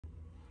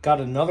Got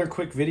another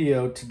quick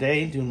video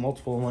today, doing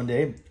multiple in one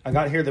day. I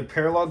got here the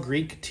Parallel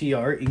Greek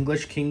TR,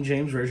 English King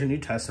James Version New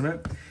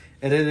Testament,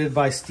 edited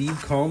by Steve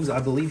Combs.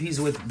 I believe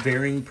he's with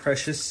Bearing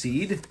Precious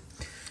Seed.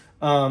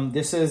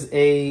 This is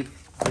a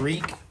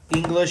Greek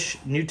English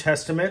New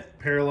Testament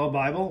Parallel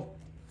Bible.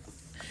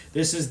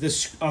 This is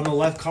this on the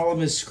left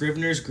column is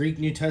Scrivener's Greek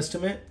New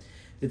Testament.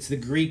 It's the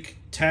Greek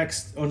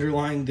text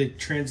underlying the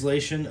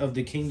translation of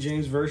the King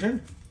James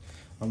Version.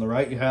 On the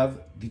right, you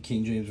have the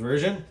King James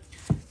Version.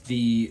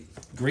 The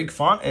Greek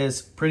font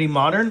is pretty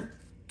modern.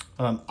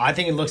 I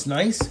think it looks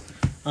nice.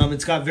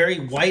 It's got very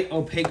white,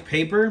 opaque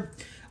paper.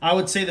 I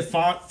would say the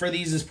font for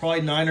these is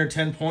probably 9 or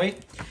 10 point.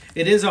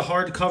 It is a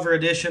hardcover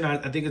edition. I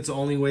think it's the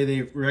only way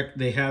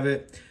they have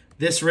it.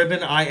 This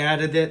ribbon, I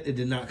added it. It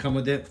did not come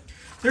with it.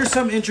 There's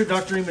some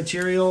introductory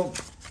material,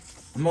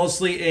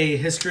 mostly a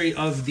history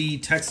of the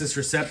Textus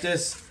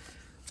Receptus,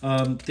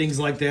 things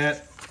like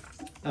that.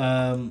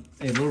 A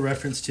little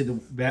reference to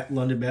the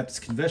London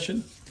Baptist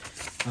Confession.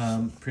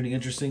 Pretty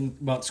interesting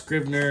about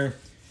Scrivener,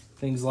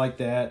 things like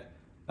that.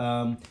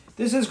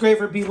 This is great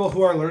for people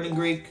who are learning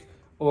Greek,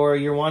 or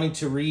you're wanting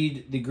to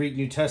read the Greek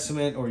New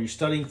Testament, or you're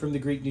studying from the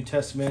Greek New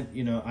Testament.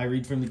 You know, I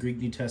read from the Greek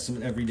New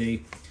Testament every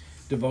day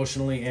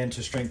devotionally and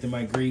to strengthen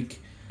my Greek.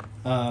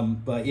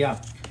 But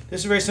yeah,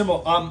 this is very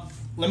simple.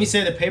 Let me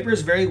say the paper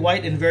is very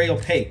white and very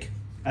opaque.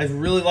 I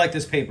really like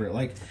this paper.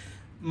 Like,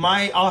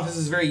 my office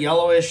is very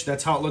yellowish.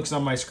 That's how it looks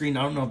on my screen.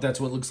 I don't know if that's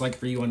what it looks like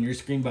for you on your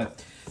screen,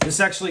 but this is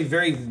actually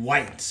very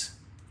white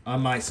on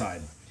my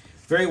side.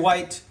 Very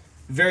white,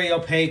 very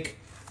opaque,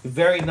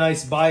 very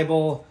nice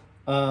Bible.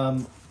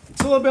 It's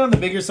a little bit on the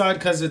bigger side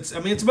because it's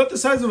about the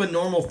size of a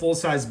normal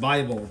full-size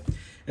Bible.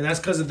 And that's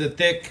because of the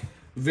thick,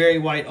 very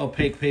white,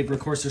 opaque paper.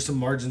 Of course, there's some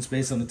margin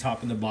space on the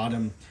top and the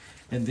bottom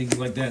and things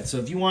like that. So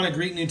if you want a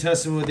Greek New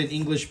Testament with an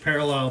English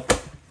parallel,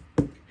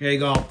 here you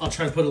go. I'll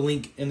try to put a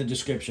link in the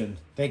description.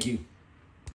 Thank you.